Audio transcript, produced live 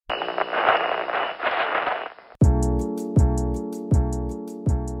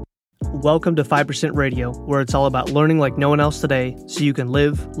Welcome to 5% Radio, where it's all about learning like no one else today so you can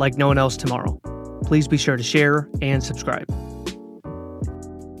live like no one else tomorrow. Please be sure to share and subscribe.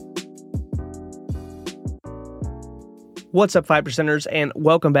 What's up, 5%ers, and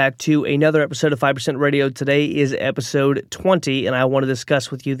welcome back to another episode of 5% Radio. Today is episode 20, and I want to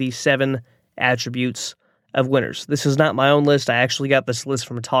discuss with you the 7 attributes of winners. This is not my own list. I actually got this list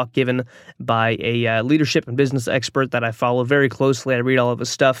from a talk given by a leadership and business expert that I follow very closely. I read all of his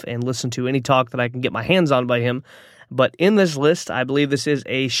stuff and listen to any talk that I can get my hands on by him. But in this list, I believe this is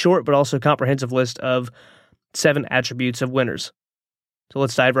a short but also comprehensive list of 7 attributes of winners. So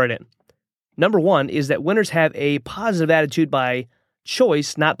let's dive right in. Number 1 is that winners have a positive attitude by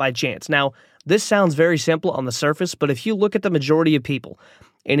choice, not by chance. Now, this sounds very simple on the surface, but if you look at the majority of people,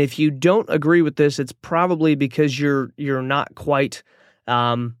 and if you don't agree with this, it's probably because you're not quite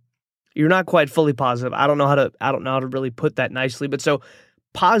fully positive. I don't know how to really put that nicely, but so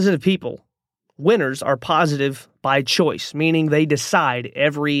positive people, winners, are positive by choice, meaning they decide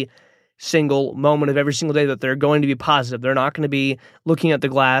every single moment of every single day that they're going to be positive. They're not going to be looking at the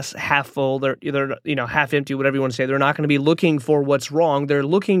glass half full. They're either half empty, whatever you want to say. They're not going to be looking for what's wrong. They're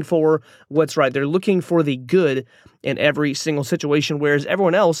looking for what's right. They're looking for the good in every single situation, whereas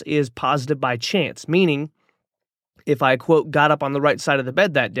everyone else is positive by chance, meaning if I, quote, got up on the right side of the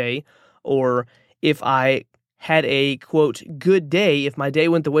bed that day, or if I had a, quote, good day, if my day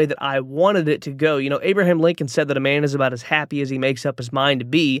went the way that I wanted it to go. Abraham Lincoln said that a man is about as happy as he makes up his mind to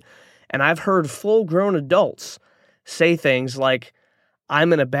be. And I've heard full-grown adults say things like,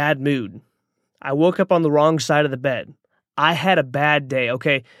 I'm in a bad mood. I woke up on the wrong side of the bed. I had a bad day.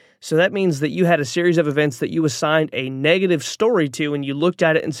 Okay, so that means that you had a series of events that you assigned a negative story to, and you looked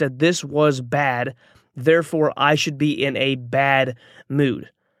at it and said, this was bad, therefore I should be in a bad mood.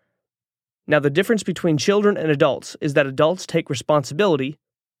 Now, the difference between children and adults is that adults take responsibility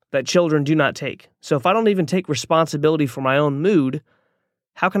that children do not take. So if I don't even take responsibility for my own mood,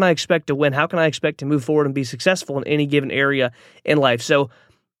 how can I expect to win? How can I expect to move forward and be successful in any given area in life? So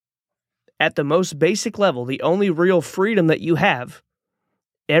at the most basic level, the only real freedom that you have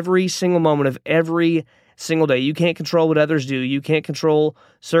every single moment of every single day, you can't control what others do. You can't control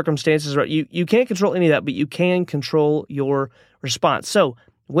circumstances. You can't control any of that, but you can control your response. So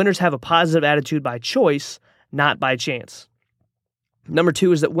winners have a positive attitude by choice, not by chance. Number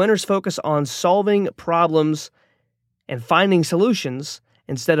 2 is that winners focus on solving problems and finding solutions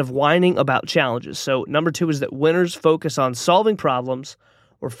instead of whining about challenges. So number 2 is that winners focus on solving problems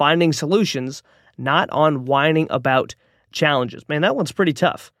or finding solutions, not on whining about challenges. Man, that one's pretty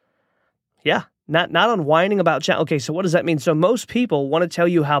tough. Yeah, not on whining about challenges. Okay, so what does that mean? So most people want to tell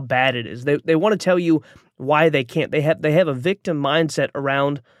you how bad it is. They want to tell you why they can't. They have a victim mindset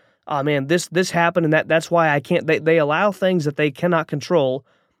around, oh man, this happened and that's why I can't. They allow things that they cannot control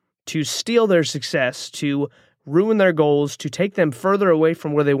to steal their success, to ruin their goals, to take them further away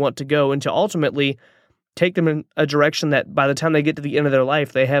from where they want to go, and to ultimately take them in a direction that by the time they get to the end of their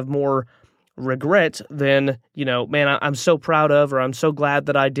life, they have more regret than, man, I'm so proud of, or I'm so glad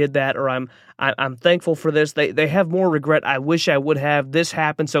that I did that, or I'm thankful for this. They have more regret. I wish I would have this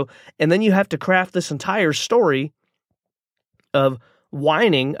happen. So, and then you have to craft this entire story of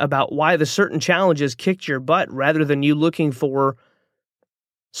whining about why the certain challenges kicked your butt rather than you looking for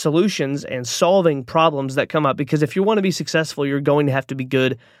solutions and solving problems that come up. Because if you want to be successful, you're going to have to be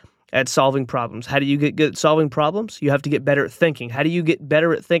good at solving problems. How do you get good at solving problems? You have to get better at thinking. How do you get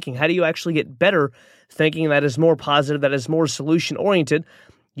better at thinking? How do you actually get better thinking that is more positive, that is more solution-oriented?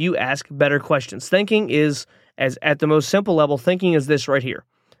 You ask better questions. Thinking is, as at the most simple level, thinking is this right here.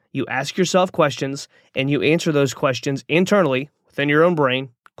 You ask yourself questions, and you answer those questions internally within your own brain.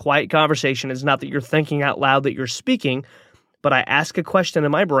 Quiet conversation is not that you're thinking out loud, that you're speaking, but I ask a question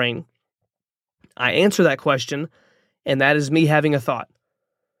in my brain, I answer that question, and that is me having a thought.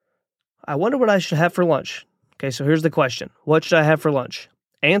 I wonder what I should have for lunch. Okay, so here's the question. What should I have for lunch?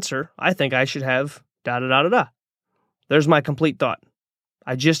 Answer, I think I should have da-da-da-da-da. There's my complete thought.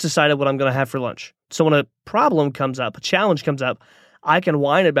 I just decided what I'm going to have for lunch. So when a problem comes up, a challenge comes up, I can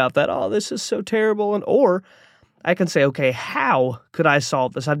whine about that. Oh, this is so terrible. Or I can say, okay, how could I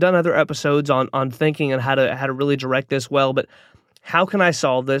solve this? I've done other episodes on thinking and how to really direct this well, but how can I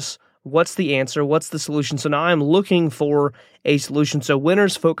solve this? What's the answer? What's the solution? So now I'm looking for a solution. So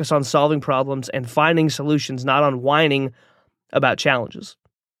winners focus on solving problems and finding solutions, not on whining about challenges.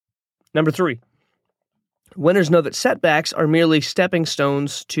 Number 3, winners know that setbacks are merely stepping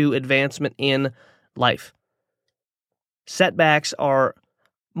stones to advancement in life. Setbacks are,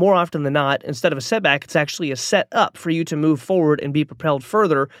 more often than not, instead of a setback, it's actually a set up for you to move forward and be propelled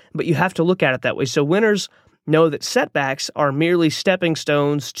further, but you have to look at it that way. So winners know that setbacks are merely stepping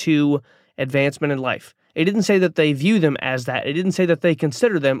stones to advancement in life. It didn't say that they view them as that. It didn't say that they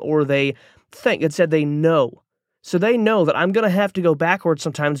consider them or they think. It said they know. So they know that I'm going to have to go backwards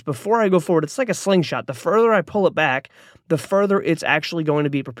sometimes before I go forward. It's like a slingshot. The further I pull it back, the further it's actually going to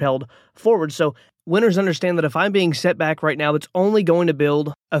be propelled forward. So winners understand that if I'm being set back right now, it's only going to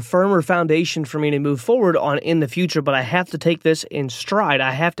build a firmer foundation for me to move forward on in the future, but I have to take this in stride.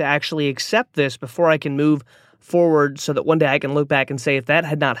 I have to actually accept this before I can move forward so that one day I can look back and say, if that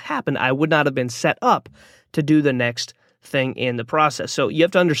had not happened, I would not have been set up to do the next thing in the process. So you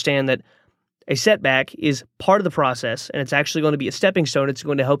have to understand that a setback is part of the process, and it's actually going to be a stepping stone. It's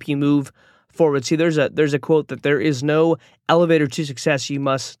going to help you move forward. See, there's a quote that there is no elevator to success. You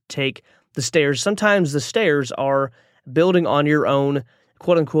must take the stairs. Sometimes the stairs are building on your own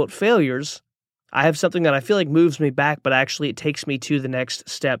quote-unquote failures. I have something that I feel like moves me back, but actually it takes me to the next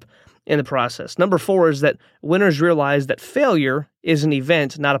step in the process. Number 4 is that winners realize that failure is an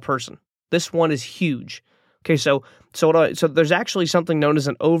event, not a person. This one is huge. Okay, so there's actually something known as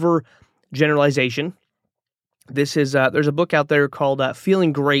an overgeneralization. This is there's a book out there called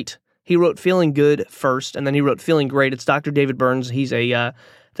Feeling Great. He wrote Feeling Good first, and then he wrote Feeling Great. It's Dr. David Burns. He's I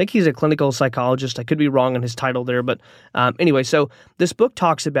think he's a clinical psychologist. I could be wrong on his title there, but anyway, so this book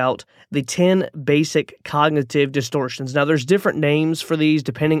talks about the 10 basic cognitive distortions. Now, there's different names for these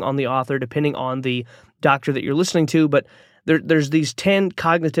depending on the author, depending on the doctor that you're listening to, but there's these 10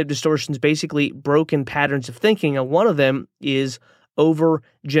 cognitive distortions, basically broken patterns of thinking, and one of them is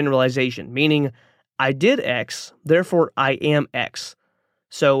overgeneralization, meaning I did X, therefore I am X.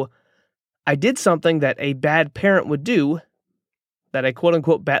 So I did something that a bad parent would do, that a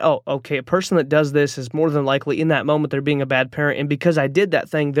quote-unquote bad, a person that does this is more than likely in that moment they're being a bad parent, and because I did that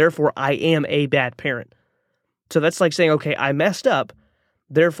thing, therefore I am a bad parent. So that's like saying, okay, I messed up,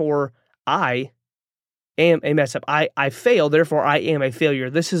 therefore I am a mess up. I fail, therefore I am a failure.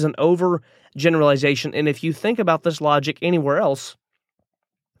 This is an overgeneralization, and if you think about this logic anywhere else,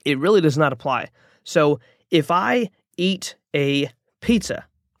 it really does not apply. So if I eat a pizza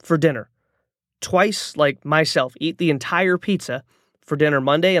for dinner twice, like myself, eat the entire pizza for dinner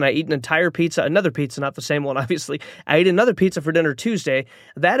Monday, and I eat an entire pizza, another pizza, not the same one, obviously. I eat another pizza for dinner Tuesday.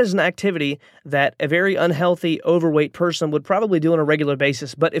 That is an activity that a very unhealthy, overweight person would probably do on a regular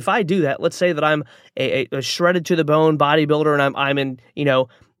basis. But if I do that, let's say that I'm a shredded to the bone bodybuilder, and I'm in,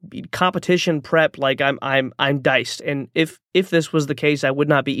 competition prep, like I'm diced. And if this was the case, I would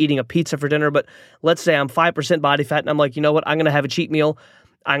not be eating a pizza for dinner. But let's say I'm 5% body fat, and I'm like, you know what? I'm going to have a cheat meal.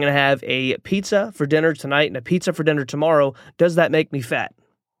 I'm going to have a pizza for dinner tonight and a pizza for dinner tomorrow. Does that make me fat?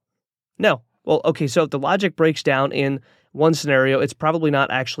 No. Well, okay, so if the logic breaks down in one scenario, it's probably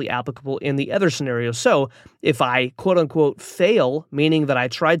not actually applicable in the other scenario. So if I quote-unquote fail, meaning that I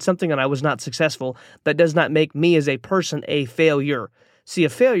tried something and I was not successful, that does not make me as a person a failure. See, a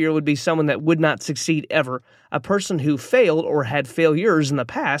failure would be someone that would not succeed ever. A person who failed or had failures in the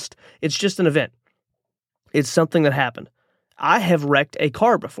past, it's just an event. It's something that happened. I have wrecked a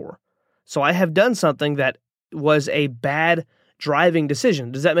car before. So I have done something that was a bad driving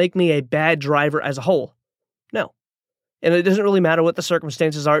decision. Does that make me a bad driver as a whole? No. And it doesn't really matter what the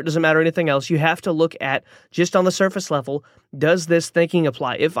circumstances are. It doesn't matter anything else. You have to look at, just on the surface level, does this thinking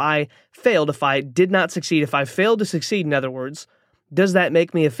apply? If I failed, if I did not succeed, if I failed to succeed, in other words, does that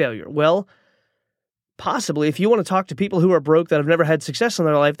make me a failure? Well, possibly. If you want to talk to people who are broke that have never had success in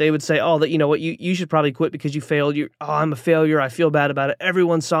their life, they would say, you know what, you should probably quit because you failed. I'm a failure. I feel bad about it.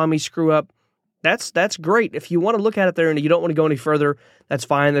 Everyone saw me screw up. That's great. If you want to look at it there and you don't want to go any further, that's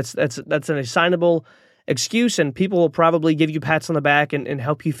fine. That's an assignable excuse, and people will probably give you pats on the back and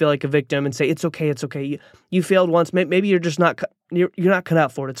help you feel like a victim and say, it's okay. You failed once. Maybe you're just not cut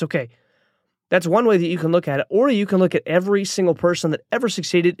out for it. It's okay. That's one way that you can look at it. Or you can look at every single person that ever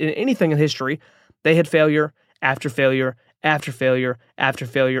succeeded in anything in history. They had failure after failure after failure after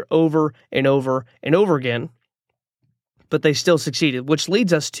failure over and over and over again, but they still succeeded, which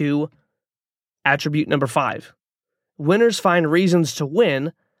leads us to attribute number 5. Winners find reasons to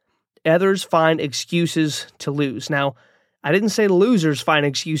win, others find excuses to lose. Now, I didn't say losers find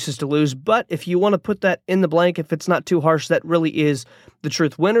excuses to lose, but if you want to put that in the blank, if it's not too harsh, that really is the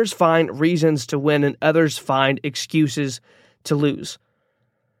truth. Winners find reasons to win, and others find excuses to lose.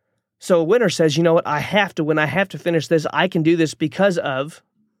 So a winner says, you know what, I have to win, I have to finish this, I can do this because of,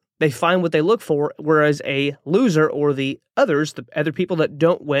 they find what they look for, whereas a loser or the others, the other people that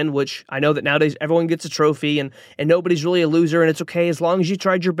don't win, which I know that nowadays everyone gets a trophy and nobody's really a loser, and it's okay as long as you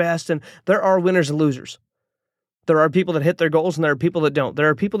tried your best, and there are winners and losers. There are people that hit their goals and there are people that don't. There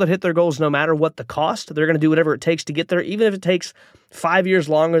are people that hit their goals no matter what the cost. They're going to do whatever it takes to get there. Even if it takes 5 years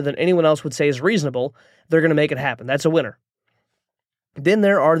longer than anyone else would say is reasonable, they're going to make it happen. That's a winner. Then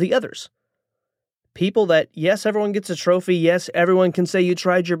there are the others. People that, yes, everyone gets a trophy. Yes, everyone can say you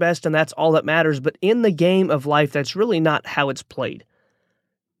tried your best and that's all that matters. But in the game of life, that's really not how it's played.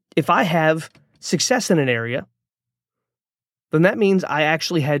 If I have success in an area, then that means I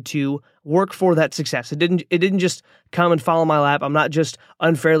actually had to work for that success. It didn't just come and fall in my lap. I'm not just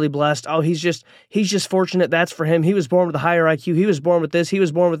unfairly blessed. Oh, he's just fortunate. That's for him. He was born with a higher IQ. He was born with this. He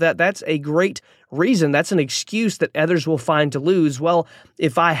was born with that. That's a great reason. That's an excuse that others will find to lose. Well,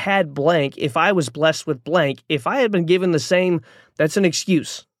 if I had blank, if I was blessed with blank, if I had been given the same, that's an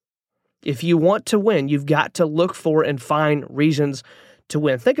excuse. If you want to win, you've got to look for and find reasons to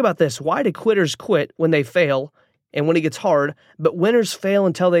win. Think about this. Why do quitters quit when they fail and when it gets hard, but winners fail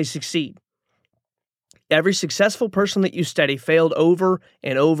until they succeed? Every successful person that you study failed over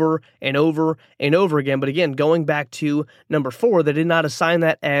and over and over and over again. But again, going back to number 4, they did not assign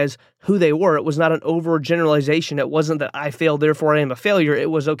that as who they were. It was not an overgeneralization. It wasn't that I failed, therefore I am a failure. It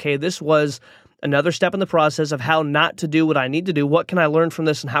was, okay, this was another step in the process of how not to do what I need to do. What can I learn from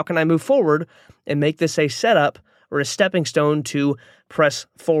this and how can I move forward and make this a setup or a stepping stone to press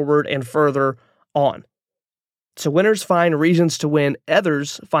forward and further on? So winners find reasons to win.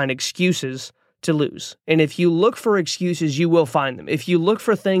 Others find excuses to lose. And if you look for excuses, you will find them. If you look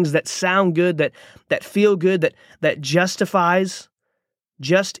for things that sound good, that feel good, that justifies,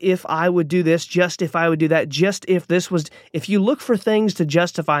 just if I would do this, just if I would do that, just if this was, if you look for things to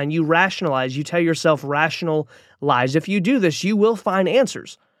justify and you rationalize, you tell yourself rational lies. If you do this, you will find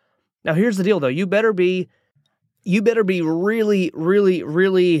answers. Now here's the deal though. You better be really, really,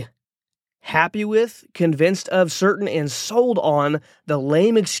 really happy with, convinced of, certain, and sold on the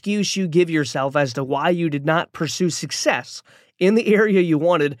lame excuse you give yourself as to why you did not pursue success in the area you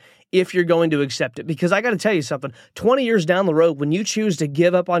wanted if you're going to accept it. Because I got to tell you something, 20 years down the road, when you choose to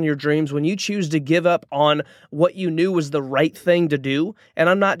give up on your dreams, when you choose to give up on what you knew was the right thing to do, and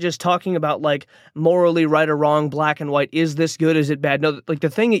I'm not just talking about like morally right or wrong, black and white, is this good, is it bad? No, like the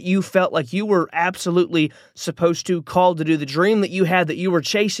thing that you felt like you were absolutely supposed to, called to do, the dream that you had that you were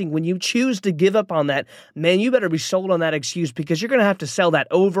chasing, when you choose to give up on that, man, you better be sold on that excuse, because you're going to have to sell that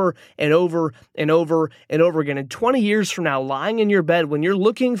over and over and over and over again. And 20 years from now, lying in your bed, when you're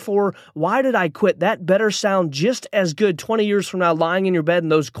looking for why did I quit, that better sound just as good 20 years from now, lying in your bed in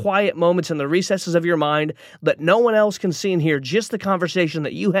those quiet moments in the recesses of your mind that no one else can see and hear, just the conversation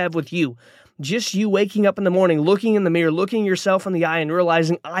that you have with you. Just you waking up in the morning, looking in the mirror, looking yourself in the eye and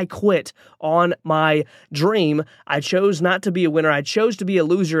realizing, I quit on my dream. I chose not to be a winner. I chose to be a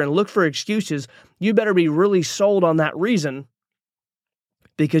loser and look for excuses. You better be really sold on that reason,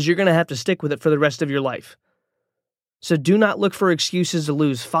 because you're going to have to stick with it for the rest of your life. So do not look for excuses to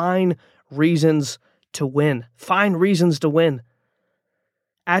lose. Find reasons to win. Find reasons to win.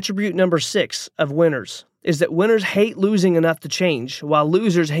 Attribute number 6 of winners is that winners hate losing enough to change, while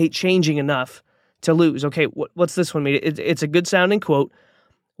losers hate changing enough to lose. Okay, what's this one mean? It's a good sounding quote.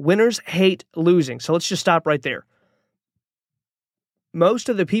 Winners hate losing. So let's just stop right there. Most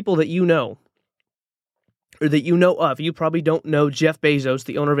of the people that you know, or that you know of, you probably don't know Jeff Bezos,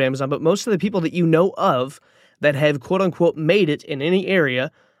 the owner of Amazon, but most of the people that you know of that have quote-unquote made it in any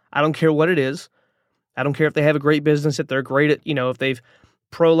area, I don't care what it is. I don't care if they have a great business, if they're great at, if they've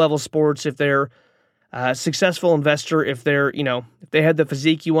pro-level sports, if they're a successful investor, if they're, if they have the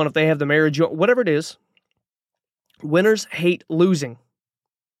physique you want, if they have the marriage you want, whatever it is, winners hate losing.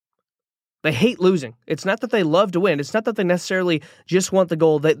 They hate losing. It's not that they love to win. It's not that they necessarily just want the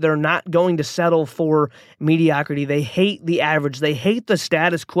goal. They're not going to settle for mediocrity. They hate the average. They hate the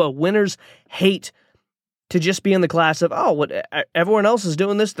status quo. Winners hate to just be in the class of, what everyone else is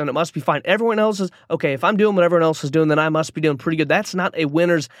doing this, then it must be fine. Everyone else is, okay, if I'm doing what everyone else is doing, then I must be doing pretty good. That's not a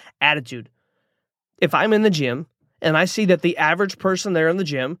winner's attitude. If I'm in the gym and I see that the average person there in the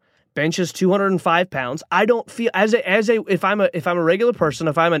gym benches 205 pounds, I don't feel if I'm a regular person,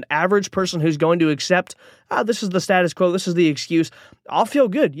 if I'm an average person who's going to accept, this is the status quo, this is the excuse, I'll feel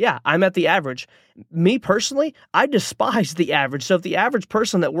good. Yeah, I'm at the average. Me personally, I despise the average. So if the average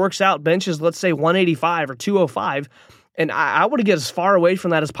person that works out benches, let's say 185 or 205, and I want to get as far away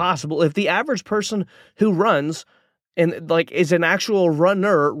from that as possible. If the average person who runs and is an actual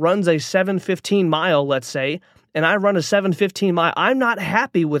runner, runs a 7:15 mile, let's say, and I run a 7:15 mile, I'm not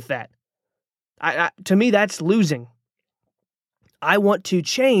happy with that. To me, that's losing. I want to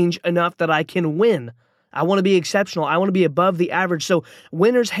change enough that I can win. I want to be exceptional. I want to be above the average. So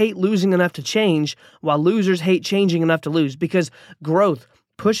winners hate losing enough to change, while losers hate changing enough to lose, because growth,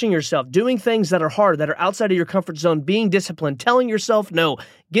 pushing yourself, doing things that are hard, that are outside of your comfort zone, being disciplined, telling yourself no,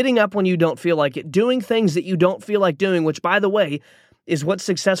 getting up when you don't feel like it, doing things that you don't feel like doing, which, by the way, is what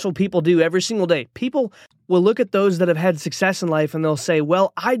successful people do every single day. People will look at those that have had success in life and they'll say,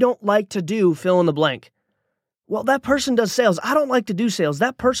 well, I don't like to do fill in the blank. Well, that person does sales. I don't like to do sales.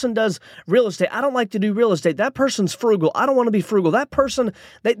 That person does real estate. I don't like to do real estate. That person's frugal. I don't want to be frugal. That person,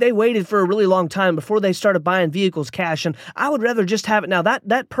 they waited for a really long time before they started buying vehicles cash, and I would rather just have it now.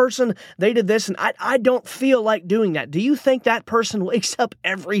 That person, they did this, and I don't feel like doing that. Do you think that person wakes up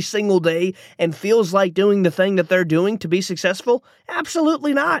every single day and feels like doing the thing that they're doing to be successful?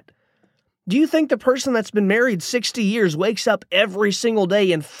 Absolutely not. Do you think the person that's been married 60 years wakes up every single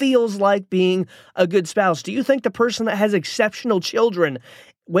day and feels like being a good spouse? Do you think the person that has exceptional children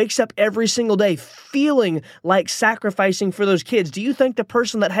wakes up every single day feeling like sacrificing for those kids? Do you think the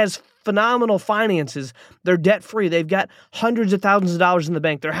person that has phenomenal finances, they're debt-free, they've got hundreds of thousands of dollars in the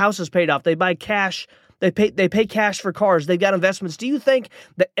bank, their house is paid off, they buy cash, they pay cash for cars, they've got investments. Do you think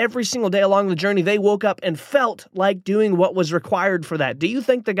that every single day along the journey they woke up and felt like doing what was required for that? Do you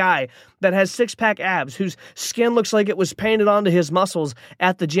think the guy that has six-pack abs, whose skin looks like it was painted onto his muscles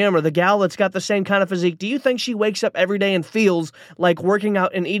at the gym, or the gal that's got the same kind of physique, do you think she wakes up every day and feels like working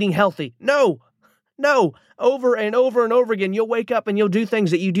out and eating healthy? No. Over and over and over again, you'll wake up and you'll do things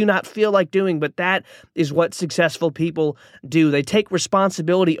that you do not feel like doing, but that is what successful people do. They take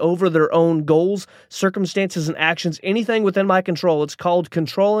responsibility over their own goals, circumstances, and actions, anything within my control. It's called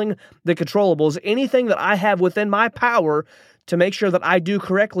controlling the controllables. Anything that I have within my power to make sure that I do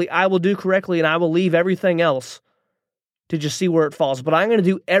correctly, I will do correctly, and I will leave everything else to just see where it falls. But I'm going to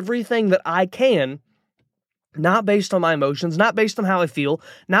do everything that I can, not based on my emotions, not based on how I feel,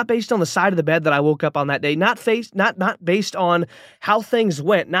 not based on the side of the bed that I woke up on that day, not based on how things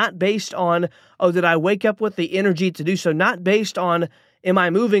went, not based on, did I wake up with the energy to do so, not based on, am I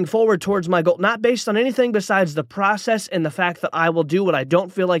moving forward towards my goal, not based on anything besides the process and the fact that I will do what I don't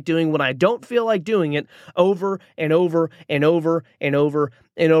feel like doing when I don't feel like doing it over and over and over and over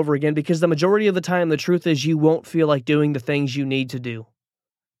and over again, because the majority of the time, the truth is you won't feel like doing the things you need to do.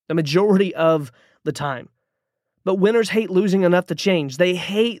 The majority of the time. But winners hate losing enough to change. They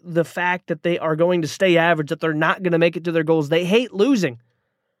hate the fact that they are going to stay average, that they're not going to make it to their goals. They hate losing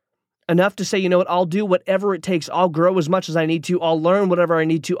enough to say, you know what, I'll do whatever it takes. I'll grow as much as I need to. I'll learn whatever I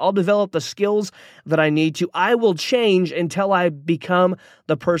need to. I'll develop the skills that I need to. I will change until I become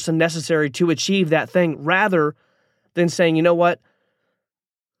the person necessary to achieve that thing, rather than saying, you know what,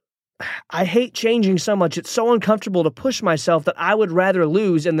 I hate changing so much. It's so uncomfortable to push myself that I would rather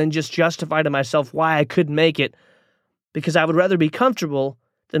lose and then just justify to myself why I couldn't make it, because I would rather be comfortable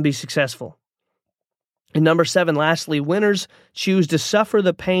than be successful. And number 7, lastly, winners choose to suffer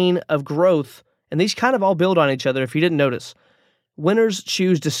the pain of growth. And these kind of all build on each other if you didn't notice. Winners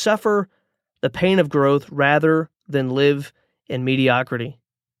choose to suffer the pain of growth rather than live in mediocrity.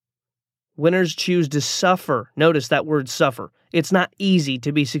 Winners choose to suffer. Notice that word suffer. It's not easy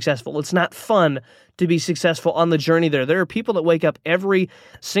to be successful. It's not fun to be successful on the journey there. There are people that wake up every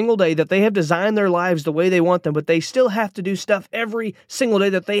single day that they have designed their lives the way they want them, but they still have to do stuff every single day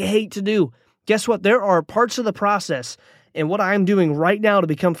that they hate to do. Guess what? There are parts of the process, and what I'm doing right now to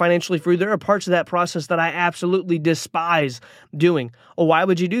become financially free, there are parts of that process that I absolutely despise doing. Oh, why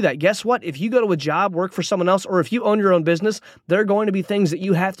would you do that? Guess what? If you go to a job, work for someone else, or if you own your own business, there are going to be things that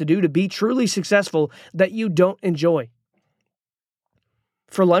you have to do to be truly successful that you don't enjoy.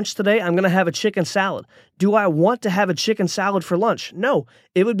 For lunch today, I'm going to have a chicken salad. Do I want to have a chicken salad for lunch? No.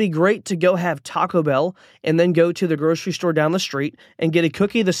 It would be great to go have Taco Bell and then go to the grocery store down the street and get a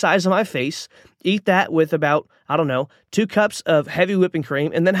cookie the size of my face, eat that with about, 2 cups of heavy whipping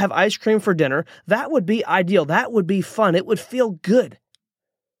cream, and then have ice cream for dinner. That would be ideal. That would be fun. It would feel good.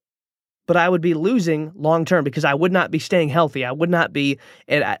 But I would be losing long term because I would not be staying healthy. I would not be,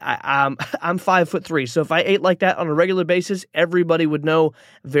 and I'm 5'3", so if I ate like that on a regular basis, everybody would know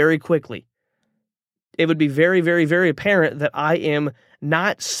very quickly. It would be very, very, very apparent that I am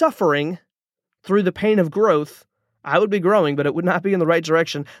not suffering through the pain of growth. I would be growing, but it would not be in the right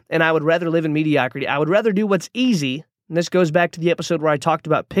direction, and I would rather live in mediocrity. I would rather do what's easy, and this goes back to the episode where I talked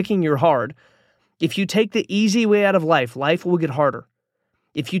about picking your hard. If you take the easy way out of life, life will get harder.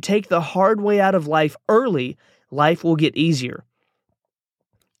 If you take the hard way out of life early, life will get easier.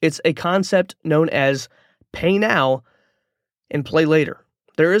 It's a concept known as pay now and play later.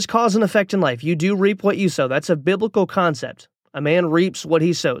 There is cause and effect in life. You do reap what you sow. That's a biblical concept. A man reaps what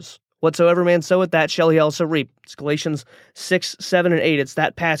he sows. Whatsoever man soweth, that shall he also reap. It's Galatians 6, 7, and 8. It's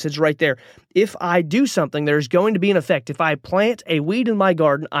that passage right there. If I do something, there's going to be an effect. If I plant a weed in my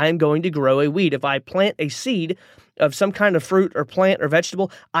garden, I am going to grow a weed. If I plant a seed of some kind of fruit or plant or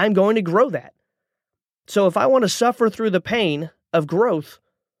vegetable, I'm going to grow that. So if I want to suffer through the pain of growth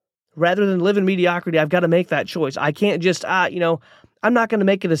rather than live in mediocrity, I've got to make that choice. I can't just, I'm not going to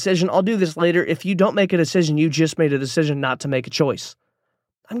make a decision. I'll do this later. If you don't make a decision, you just made a decision not to make a choice.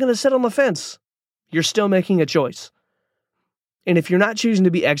 I'm going to sit on the fence. You're still making a choice. And if you're not choosing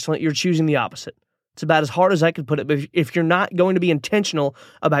to be excellent, you're choosing the opposite. It's about as hard as I could put it. But if you're not going to be intentional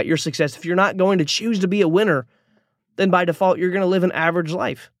about your success, if you're not going to choose to be a winner, then by default, you're going to live an average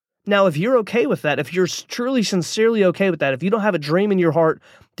life. Now, if you're okay with that, if you're truly, sincerely okay with that, if you don't have a dream in your heart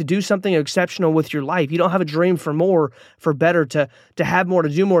to do something exceptional with your life, you don't have a dream for more, for better, to have more, to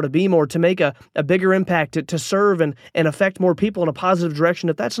do more, to be more, to make a bigger impact, to serve and affect more people in a positive direction,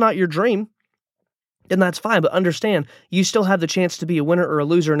 if that's not your dream, then that's fine. But understand, you still have the chance to be a winner or a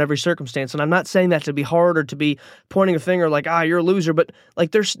loser in every circumstance. And I'm not saying that to be hard or to be pointing a finger like, you're a loser, but like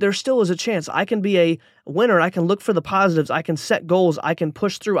there still is a chance. I can be a winner. I can look for the positives. I can set goals. I can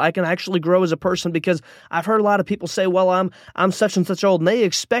push through. I can actually grow as a person, because I've heard a lot of people say, well, I'm such and such old, and they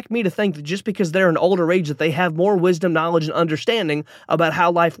expect me to think that just because they're an older age that they have more wisdom, knowledge, and understanding about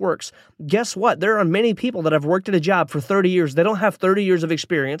how life works. Guess what? There are many people that have worked at a job for 30 years. They don't have 30 years of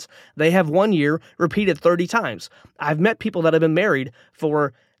experience. They have 1 year repeated 30 times. I've met people that have been married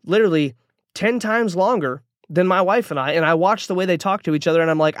for literally 10 times longer than my wife and I watch the way they talk to each other,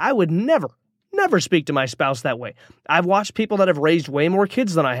 and I'm like, I would never speak to my spouse that way. I've watched people that have raised way more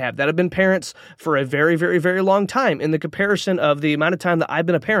kids than I have, that have been parents for a very, very, very long time in the comparison of the amount of time that I've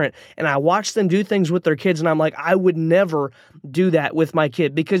been a parent, and I watch them do things with their kids, and I'm like, I would never do that with my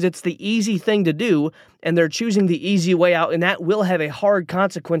kid, because it's the easy thing to do, and they're choosing the easy way out, and that will have a hard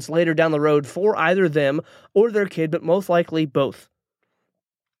consequence later down the road for either them or their kid, but most likely both.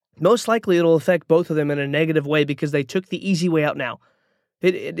 Most likely it'll affect both of them in a negative way because they took the easy way out now.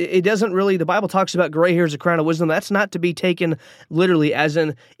 It doesn't really, the Bible talks about gray hair as a crown of wisdom. That's not to be taken literally as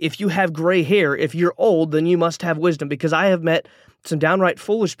in, if you have gray hair, if you're old, then you must have wisdom, because I have met some downright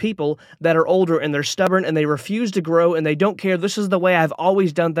foolish people that are older and they're stubborn and they refuse to grow and they don't care. This is the way I've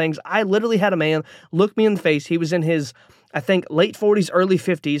always done things. I literally had a man look me in the face. He was in his, I think, late 40s, early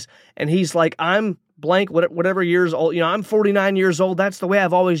 50s, and he's like, I'm blank, whatever years old, I'm 49 years old. That's the way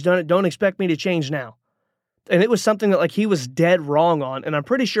I've always done it. Don't expect me to change now. And it was something that like he was dead wrong on. And I'm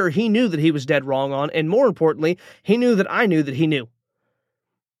pretty sure he knew that he was dead wrong on. And more importantly, he knew that I knew that he knew.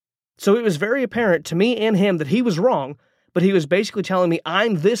 So it was very apparent to me and him that he was wrong, but he was basically telling me,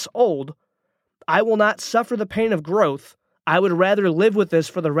 I'm this old. I will not suffer the pain of growth. I would rather live with this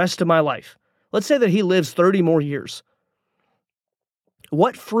for the rest of my life. Let's say that he lives 30 more years.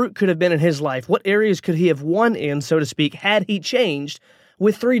 What fruit could have been in his life? What areas could he have won in, so to speak, had he changed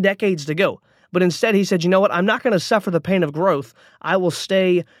with 3 decades to go? But instead he said, you know what? I'm not going to suffer the pain of growth. I will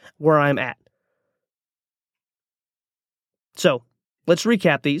stay where I'm at. So let's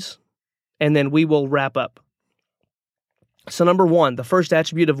recap these, and then we will wrap up. So number 1, the first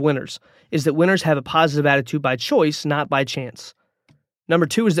attribute of winners is that winners have a positive attitude by choice, not by chance. Number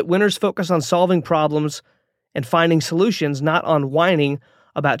 2 is that winners focus on solving problems and finding solutions, not on whining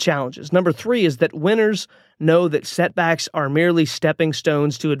about challenges. Number 3 is that winners know that setbacks are merely stepping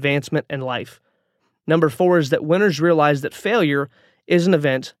stones to advancement in life. Number 4 is that winners realize that failure is an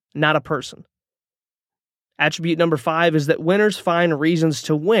event, not a person. Attribute number 5 is that winners find reasons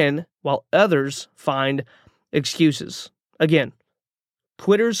to win while others find excuses. Again,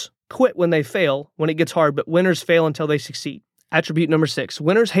 quitters quit when they fail, when it gets hard, but winners fail until they succeed. Attribute number 6,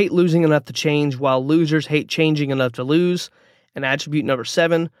 winners hate losing enough to change while losers hate changing enough to lose. And attribute number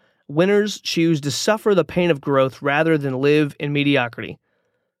 7, winners choose to suffer the pain of growth rather than live in mediocrity.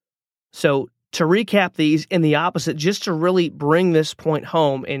 So to recap these in the opposite, just to really bring this point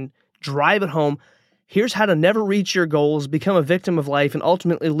home and drive it home, here's how to never reach your goals, become a victim of life, and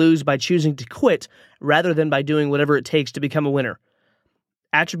ultimately lose by choosing to quit rather than by doing whatever it takes to become a winner.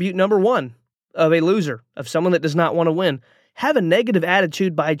 Attribute number 1 of a loser, of someone that does not want to win, have a negative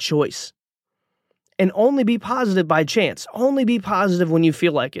attitude by choice. And only be positive by chance. Only be positive when you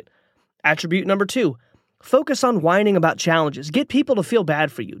feel like it. Attribute number 2, focus on whining about challenges. Get people to feel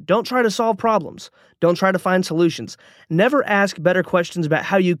bad for you. Don't try to solve problems. Don't try to find solutions. Never ask better questions about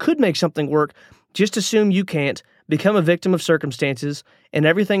how you could make something work. Just assume you can't, become a victim of circumstances, and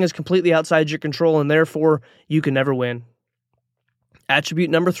everything is completely outside your control, and therefore you can never win.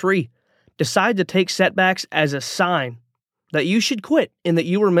 Attribute number 3, decide to take setbacks as a sign that you should quit and that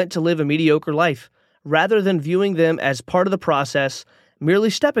you were meant to live a mediocre life, rather than viewing them as part of the process, merely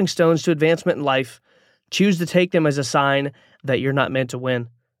stepping stones to advancement in life. Choose to take them as a sign that you're not meant to win.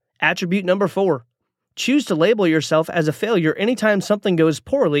 Attribute number 4, Choose to label yourself as a failure anytime something goes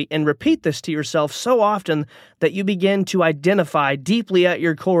poorly and repeat this to yourself so often that you begin to identify deeply at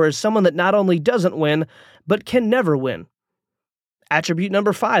your core as someone that not only doesn't win, but can never win. Attribute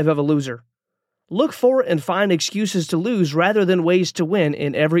number 5 of a loser. Look for and find excuses to lose rather than ways to win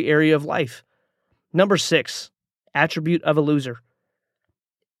in every area of life. Number 6, attribute of a loser.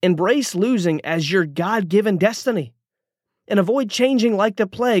 Embrace losing as your God-given destiny and avoid changing like the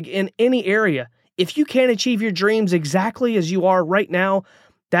plague in any area. If you can't achieve your dreams exactly as you are right now,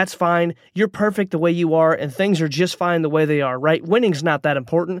 that's fine. You're perfect the way you are, and things are just fine the way they are, right? Winning's not that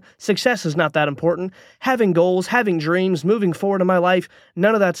important. Success is not that important. Having goals, having dreams, moving forward in my life,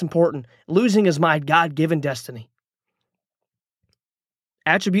 none of that's important. Losing is my God-given destiny.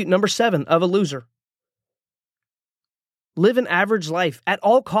 Attribute number 7 of a loser. Live an average life at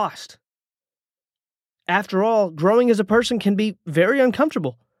all cost. After all, growing as a person can be very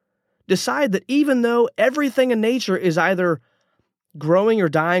uncomfortable. Decide that even though everything in nature is either growing or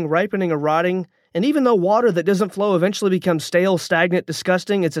dying, ripening or rotting, and even though water that doesn't flow eventually becomes stale, stagnant,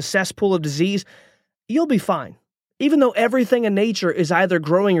 disgusting, it's a cesspool of disease, you'll be fine. Even though everything in nature is either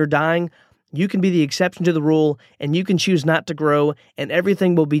growing or dying, you can be the exception to the rule, and you can choose not to grow, and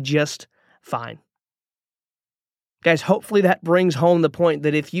everything will be just fine. Guys, hopefully that brings home the point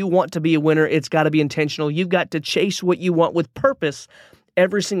that if you want to be a winner, it's got to be intentional. You've got to chase what you want with purpose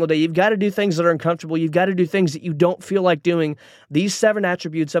every single day. You've got to do things that are uncomfortable. You've got to do things that you don't feel like doing. These 7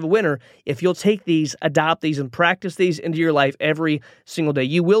 attributes of a winner, if you'll take these, adopt these, and practice these into your life every single day,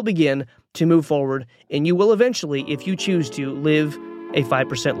 you will begin to move forward, and you will eventually, if you choose to, live a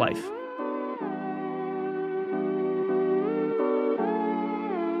 5% life.